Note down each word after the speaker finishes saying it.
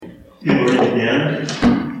again. It's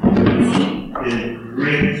been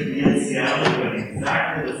great to be in Seattle. We have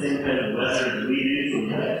exactly the same kind of weather that we do.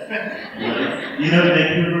 You know,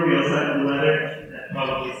 Vancouver, we also have the weather that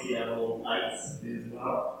probably Seattle likes as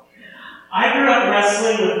well. I grew up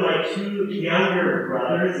wrestling with my two younger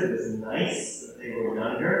brothers. It was nice that they were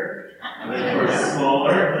younger. They were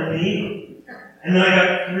smaller than me. And then I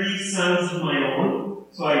got 3 sons of my own.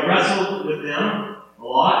 So I wrestled with them a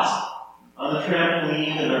lot. On the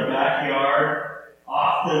trampoline in our backyard,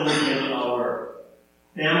 often in our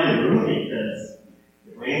family room because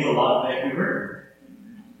it rains a lot in Vancouver.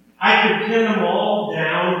 I could pin them all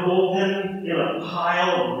down, hold them in a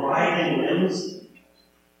pile of writhing limbs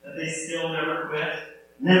that they still never quit,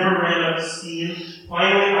 never ran out of steam.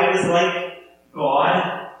 Finally, I was like,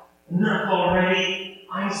 God, enough already.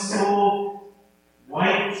 I'm so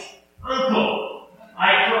white. Uncle.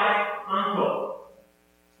 I cried, Uncle.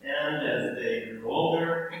 And as they grew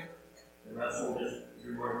older, the wrestling just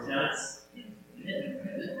grew more intense.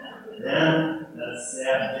 Then, that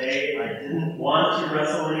sad day, I didn't want to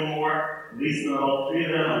wrestle anymore. At least not all 3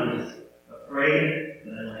 of them. I was afraid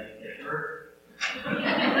that I might get hurt.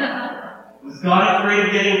 Was God afraid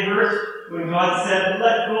of getting hurt when God said,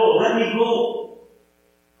 let go, let me go?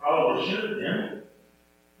 Probably should have been.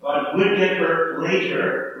 God would get hurt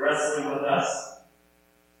later wrestling with us.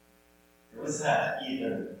 Or was that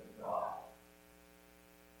even God?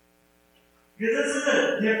 Because this is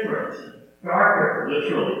a different, darker,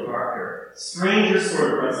 literally darker, stranger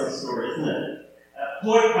sort of wrestling story, isn't it?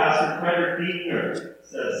 Poet pastor Frederick Buechner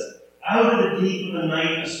says, out of the deep of the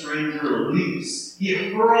night a stranger leaps. He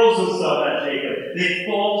hurls himself at Jacob. They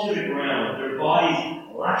fall to the ground, their bodies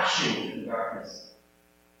lashing through the darkness.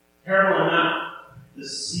 Terrible enough to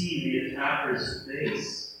see the attacker's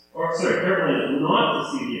face. Terrible enough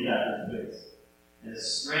not to see the attacker's face. And his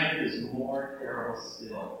strength is more terrible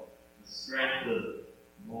still. The strength of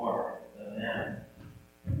more than man.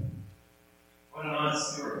 What an odd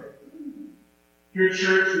story. Here at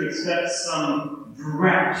church, we expect some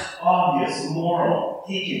direct, obvious, moral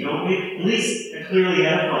teaching, don't we? At least a clearly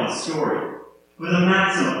edifying story. With a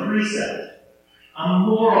maxim, a precept. A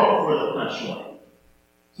moral for the punchline.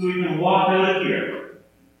 So we can walk out of here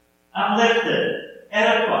uplifted,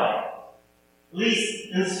 edified, at least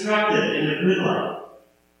instructed in the good life.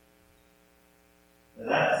 But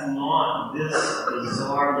that's not this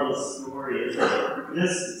bizarre little story, is it?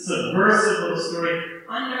 This subversive little story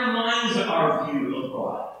undermines our view of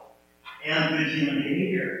God and good human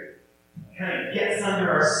behavior. It kind of gets under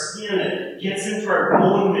our skin, it gets into our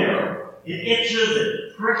bone marrow. It itches,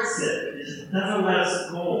 it pricks it. It just doesn't let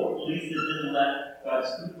us go. At least it didn't let God's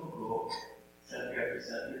people go century after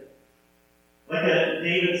century. Like a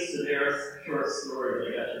David Sedaris short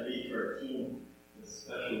story that I got to read for our team this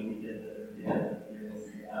special weekend that they're doing here in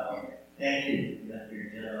Seattle. Thank you for your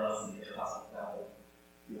generosity and hospitality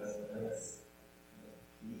to us.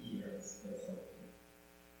 Be here.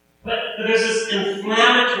 But there's this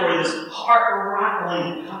inflammatory, this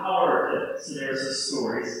heart-rattling power to Sedaris'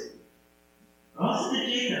 stories. Also to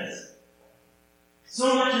Jacob's.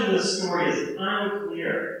 So much of this story is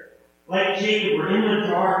unclear. Like Jacob, we're in the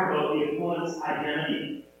dark about the opponent's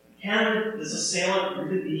identity. Can this assailant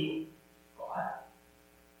really be God?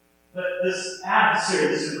 But this adversary,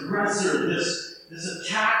 this aggressor, this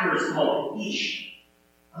attacker is called Ish.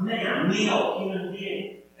 A man, a male, human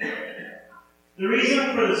being. The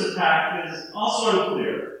reason for this attack is also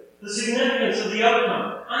unclear. The significance of the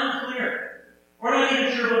outcome, unclear. We're not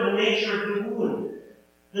even sure about the nature of the wound.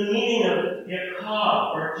 The meaning of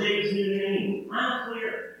Yaakov, or Jacob's new name,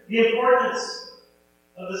 unclear. The importance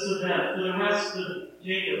of this event for the rest of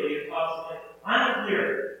Jacob, Jacob's life,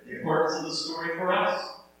 unclear. The importance of the story for us,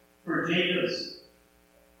 for Jacob's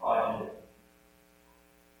progeny,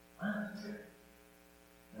 unclear.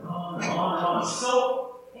 And on and on and on.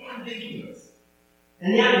 So ambiguous.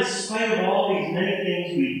 And yet, in spite of all these many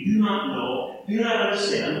things we do not know, do not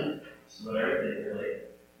understand, which is what everything really,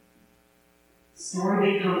 the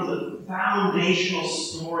story becomes a foundational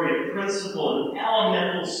story, a principle, an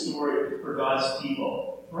elemental story for God's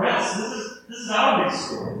people. For us, this is our big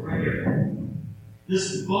story right here.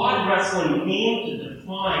 This God wrestling came to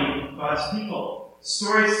define God's people.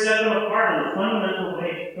 Stories set them apart in a fundamental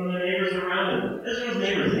way from their neighbors around them. Israel's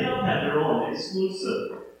neighbors, they all had their own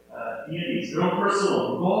exclusive deities, their own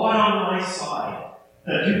personal God on my side,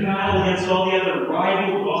 that do battle against all the other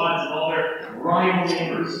rival gods and all their rival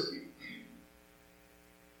neighbors.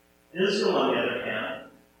 Israel, on the other hand,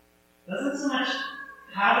 doesn't so much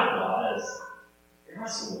have a God as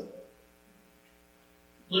wrestle with it.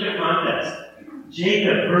 Look at context.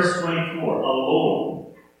 Jacob, verse 24,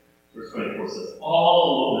 alone. Verse 24 says, all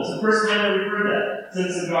alone. It's the first time that we've heard that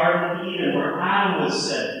since the Garden of Eden, where Adam was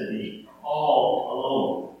said to be all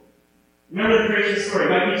alone. Remember the creation story.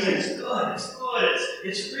 God keeps saying, it's good,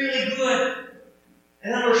 it's really good.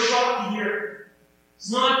 And then we're shocked to hear it's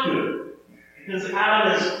not good, because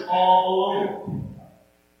Adam is all alone.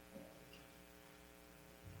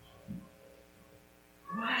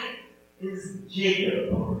 Why is Jacob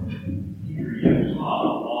here, Jacob, all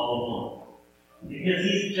alone? Because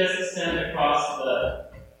he's just sent across the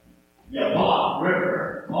Yabok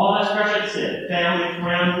River. All that's precious in family,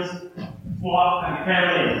 friends, flock,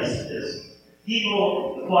 family, his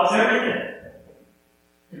people, the flocks, everything.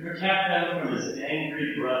 To protect them from his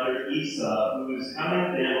angry brother Esau, who is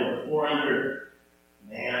coming down with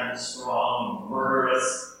 400-man strong,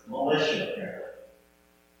 murderous militia, apparently.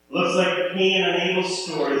 Looks like the Cain and Abel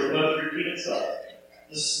story is about to repeat itself.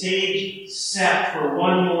 The stage set for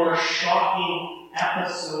one more shocking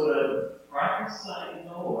episode of fratricide,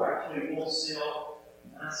 actually wholesale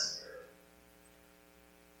massacre.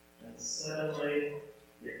 And suddenly,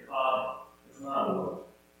 Jacob is not alone.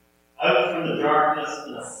 Out from the darkness,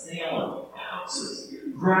 an assailant pounces,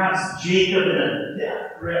 grabs Jacob in a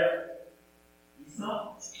death grip.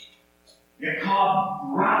 Esau. Jacob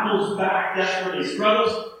rattles back desperately,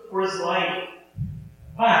 struggles for his life,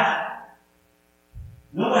 but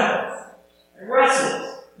no weapons. It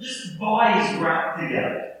wrestles, just bodies wrapped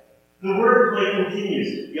together. The wordplay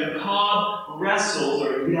continues. Jacob wrestles,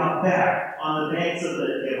 or Yabek, on the banks of the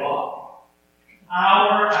Yabok.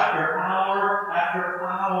 Hour after hour after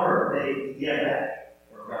hour, they Yabek,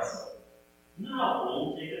 or wrestle. You know how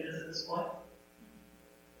old Jacob is at this point?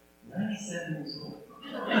 97 years old.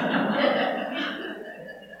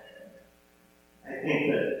 I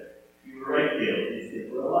think that you were right, Caleb. These kids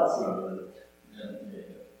were a lot stronger than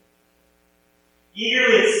Jacob.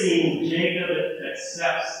 Eagerly, it seems, Jacob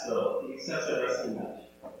accepts that wrestling match.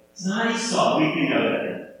 It's not Esau leaping out at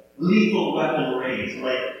him, lethal weapon raised,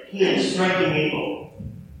 like Cain striking Abel.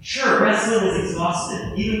 Sure, wrestling is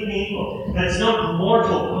exhausting, even painful, but it's not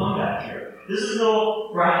mortal combat here. This is no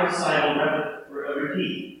fratricidal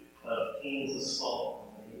repeat of Cain's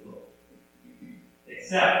assault on Abel.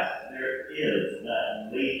 Except there is that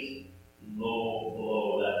late, low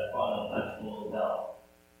blow, that final punch bell.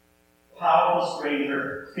 Powerful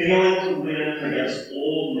stranger, failing to win against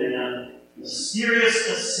old man, mysterious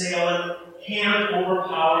assailant, can't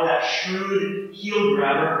overpower that shrewd heel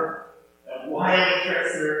grabber, that wily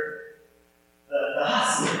trickster, the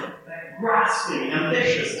hustler, that grasping,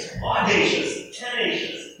 ambitious, audacious,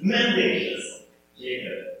 tenacious, mendacious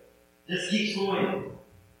Jacob. Just keeps going.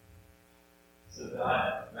 So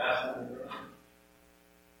God grasps him in the ground.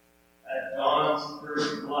 At dawn's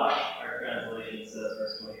first blush, our translation says,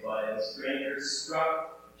 verse 25, the stranger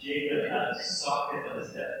struck Jacob at the socket of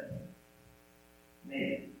his head.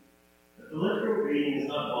 Maybe. But the literal reading is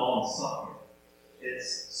not ball and socket.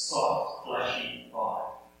 It's soft, fleshy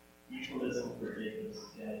thought. Euphemism for Jacob's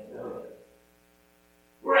genitalia.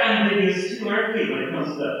 We're ambiguous too, aren't we, when it comes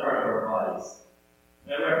to that part of our bodies?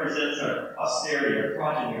 That represents our posterity, our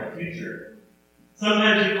progeny, our future.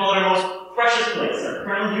 Sometimes we call it our most precious place, our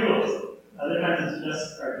crown jewels. Other times it's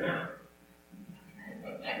just our junk.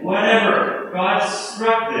 Whatever God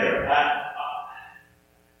struck there,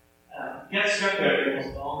 gets struck there, you're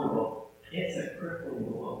most vulnerable. It's a crippling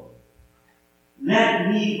blow. Let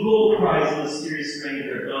me go, cries the mysterious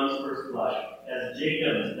stranger at dawn's first blush, as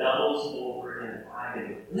Jacob doubles over in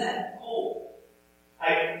agony. Let go.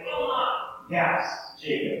 I will not, gasps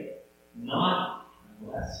Jacob. Not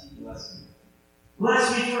unless you bless me.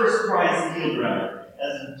 Bless me first, cries the heel grabber,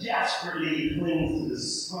 as desperately he clings to the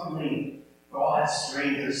struggling God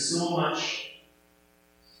stranger, so much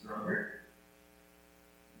stronger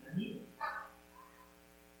than he.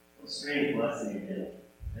 What a strange blessing again,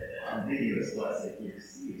 ambiguous blessing he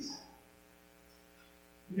receives.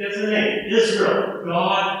 He gets the name, Israel,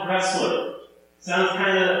 God wrestler. Sounds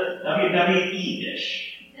kind of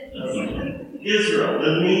WWE-ish. Israel,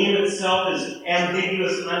 the name itself is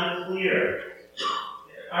ambiguous, unclear.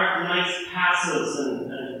 Aren't nice passives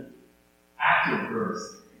and active verbs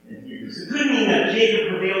in Hebrew. So it could mean that Jacob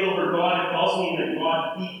prevailed over God. It could also mean that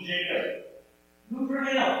God beat Jacob. Who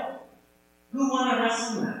prevailed? Who won a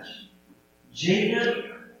wrestling match? Jacob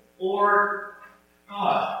or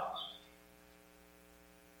God?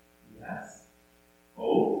 Yes.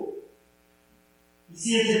 Oh? You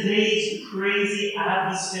see, in today's crazy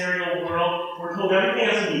adversarial world, we're told everything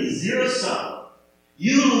has to be zero sum.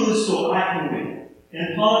 You lose so I can win.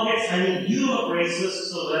 In politics, I need you to look racist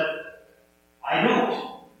so that I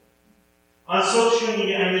don't. On social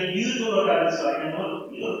media, I need you to look ugly so I can look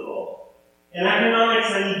beautiful. In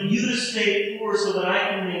economics, I need you to stay poor so that I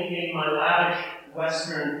can maintain my lavish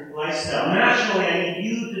Western lifestyle. Nationally, I need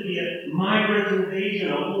you to be a migrant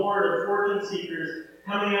invasion, a horde of fortune seekers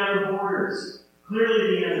coming out of borders.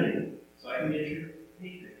 Clearly the enemy, so I can get your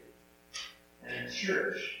hatred. And in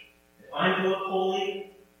church, if I'm to look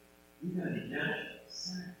holy, you've got to be judged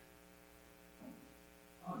sinner.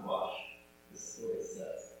 Hogwash, this story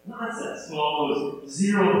says. Nonsense to all those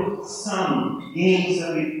zero-sum games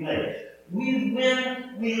that we play. We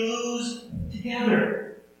win, we lose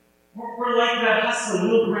together. We're like that hustling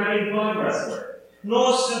little grabby God wrestler.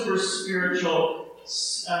 No super spiritual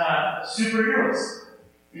superheroes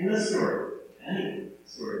in this story. Any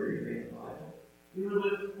story reading the Bible. We were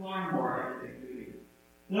with far more, I think, we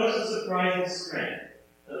notice the surprising strength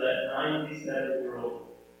of that 97-year-old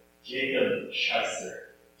Jacob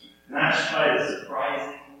Schuster, matched by the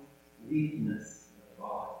surprising weakness of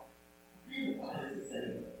God. What is this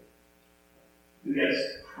anyway? Who gets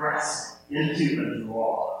pressed into a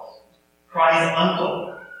draw, cries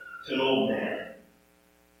uncle to an old man.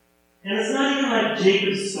 And it's not even like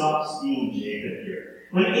Jacob stops being Jacob here.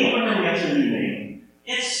 When Abraham gets a new name,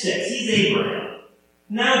 it sticks. He's Abraham.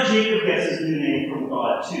 Now Jacob gets his new name from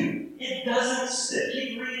God too. It doesn't stick.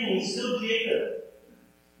 Keep reading, he's still Jacob.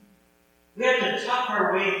 We have to tough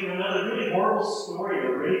our way through another really horrible story,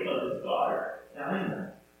 the rape of his daughter,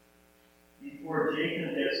 Dinah, before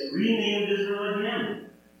Jacob gets renamed Israel again.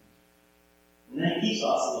 And then he keeps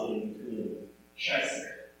oscillating between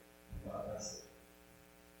Shyster and God wrestler.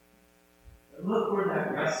 But look where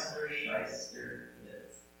that wrestler Shyster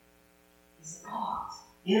is. He's locked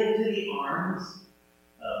into the arms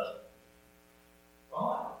of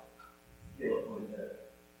God. Caleb pointed out.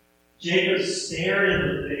 Jacob stared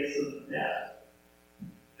into the face of death.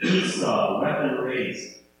 Esau, weapon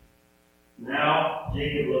raised. Now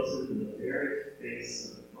Jacob looks into the very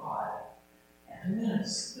face of God and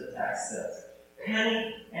lives, the text says.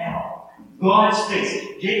 Penny out. God's face.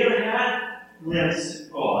 Jacob had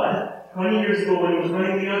glimpsed God 20 years ago when he was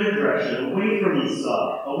running the other direction, away from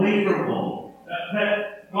Esau, away from home.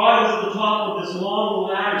 But God was at the top of this long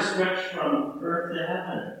ladder stretched from earth to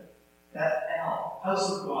heaven. That's El, house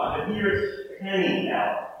of God. But here it's Penny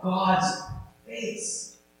El, God's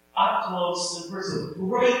face, up close and personal,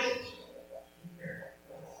 right here.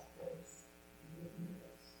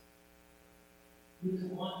 Who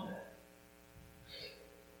doesn't want that?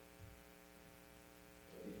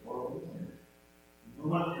 Before we learn, no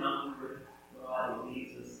one counted God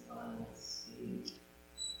leaves us unscathed,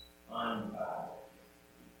 unbowed.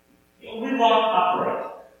 We walk upright.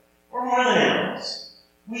 We're more than animals.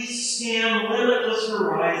 We scan limitless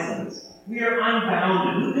horizons. We are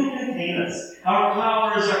unbounded. Who can contain us? Our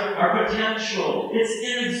powers, our potential, it's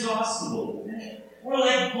inexhaustible. We're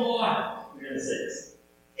like God, we're going to say this.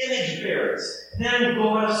 Image bearers. Then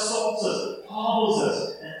God assaults us, hobbles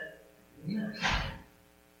us, and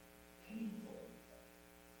painful.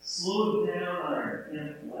 Slowed down on our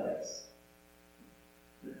limp legs.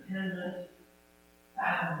 Dependent,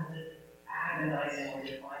 bounded, agonizing where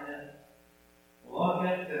you find it. We'll all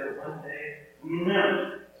get there one day. We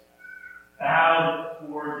limp, bowed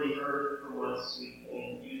toward the earth for one sweet thing.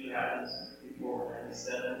 It usually happens before we're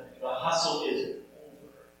 97. The hustle is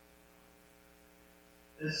over.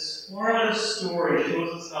 This formative story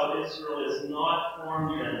shows us how Israel is not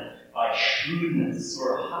formed by shrewdness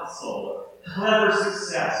or hustle, or clever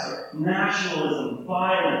success, or nationalism,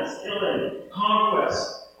 violence, killing,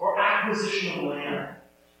 conquest, or acquisition of land.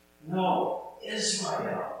 No,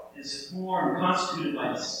 Israel is formed, constituted by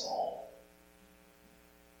the salt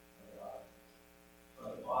of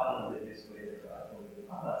God. The bottom of his way to God will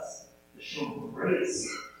love us to show grace.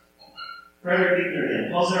 Frederick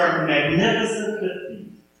Buechner calls it our magnificent defeat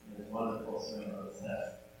in his wonderful sermon on this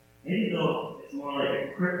text. Maybe though it's more like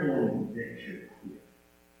a crippling victory here.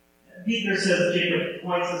 Buechner says Jacob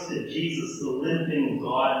points us to Jesus, the limping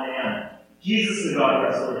God-man. Jesus, the God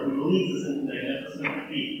wrestler, who leads us into magnificent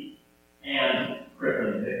defeat and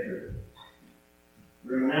crippling victory.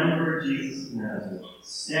 Remember Jesus of Nazareth,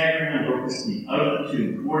 staggering on broken feet, out of the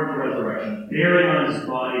tomb, toward the resurrection, bearing on his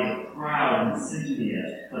body the proud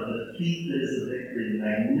insignia of the defeat that is the victory, the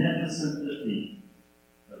magnificent defeat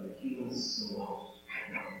of the human soul.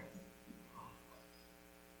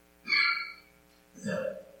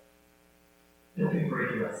 So, don't be afraid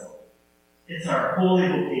to wrestle. It's our holy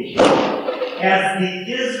vocation. As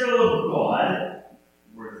the Israel of God,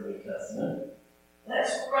 words of the New Testament,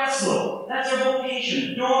 let's wrestle. That's our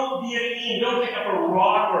vocation. Don't be a king. Don't pick up a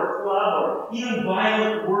rock or a club or even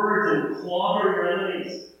violent words and clobber your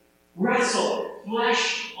enemies. Wrestle.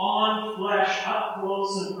 flesh on flesh, up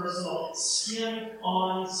close and personal, skin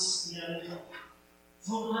on skin.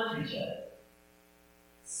 Hold on to each other.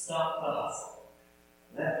 Stop the hustle.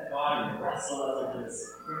 Let God wrestle us into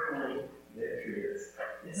this earthly victories.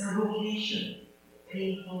 It's our vocation.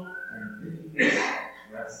 Painful and difficult,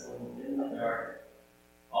 wrestling in the dark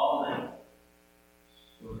all night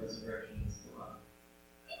till resurrection is done.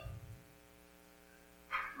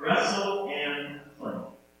 Wrestle and cling.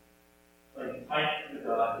 Cling tight to the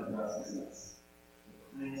God who wrestles us,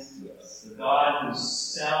 who clings to us, the God whose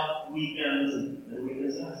self weakens and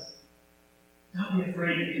weakens us. Don't be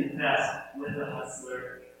afraid to confess with the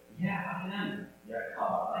hustler, yeah, I am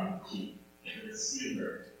Yaakov, I'm cheap, the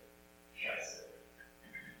deceiver, Chesed.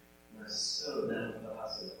 We're so done with the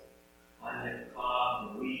hustle. I'm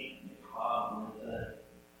Yaakov, the weak, Yaakov,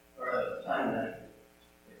 or the Tannite,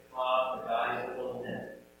 Yaakov, the guy who will live.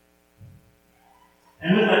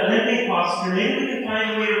 And with that limping posture, maybe we can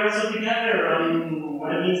find a way to wrestle together on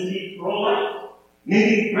what it means to be pro-life.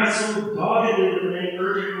 Maybe wrestle doggedly with the many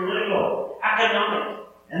urgent political, economic,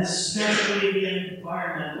 and especially the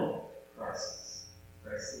environmental crises.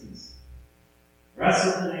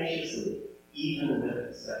 Wrestle tenaciously, even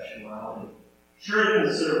with sexuality. Sure, the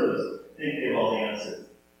conservatives think they have all the answers.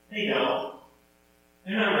 They don't.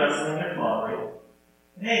 They're not wrestling, they're clobbering.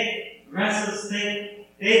 Hey, wrestlers think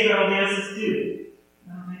they've got all the answers too.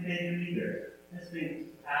 I don't think they do either. Just being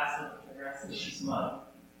passive, aggressive, smug.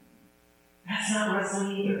 That's not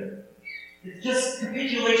wrestling either. It's just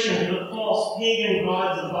capitulation to the false pagan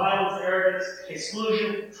gods of violence, arrogance,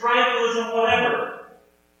 exclusion, triumphalism, whatever.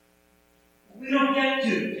 We don't get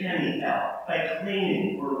to penny hell by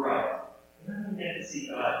claiming we're right. We don't get to see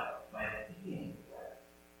God by being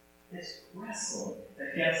right. It's wrestling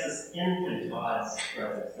that gets us into God's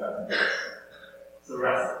presence. So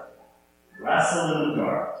wrestle. Wrestle in the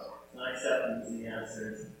dark. Not accepting easy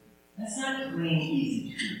answers. That's not plain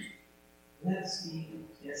easy truth. Let's be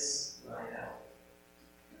this right out.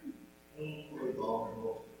 Painfully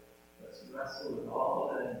vulnerable. Let's wrestle with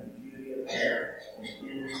all that the beauty of air and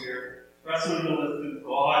in here. Wrestle even with the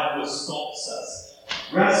God who sculpts us.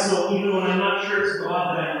 Wrestle even when I'm not sure it's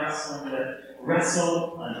God that I'm wrestling with.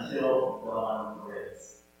 Wrestle until dawn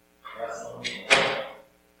breaks. Wrestle.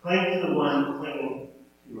 Cling to the one clinging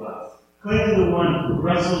to us. Cling to the one who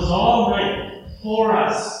wrestles all night for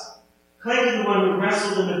us. Cling to the one who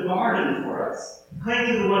wrestled in the garden for us.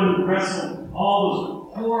 Cling to the one who wrestled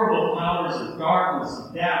all those horrible powers of darkness,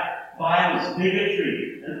 of death, violence,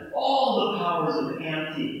 bigotry, and all the powers of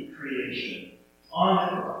anti-creation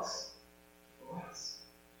on the cross for us.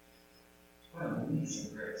 What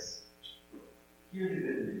amazing grace. Here's the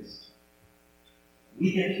good news.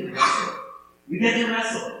 We get to wrestle. We get to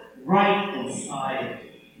wrestle right inside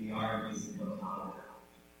the arms of God.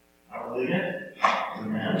 Hallelujah.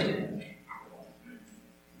 Amen.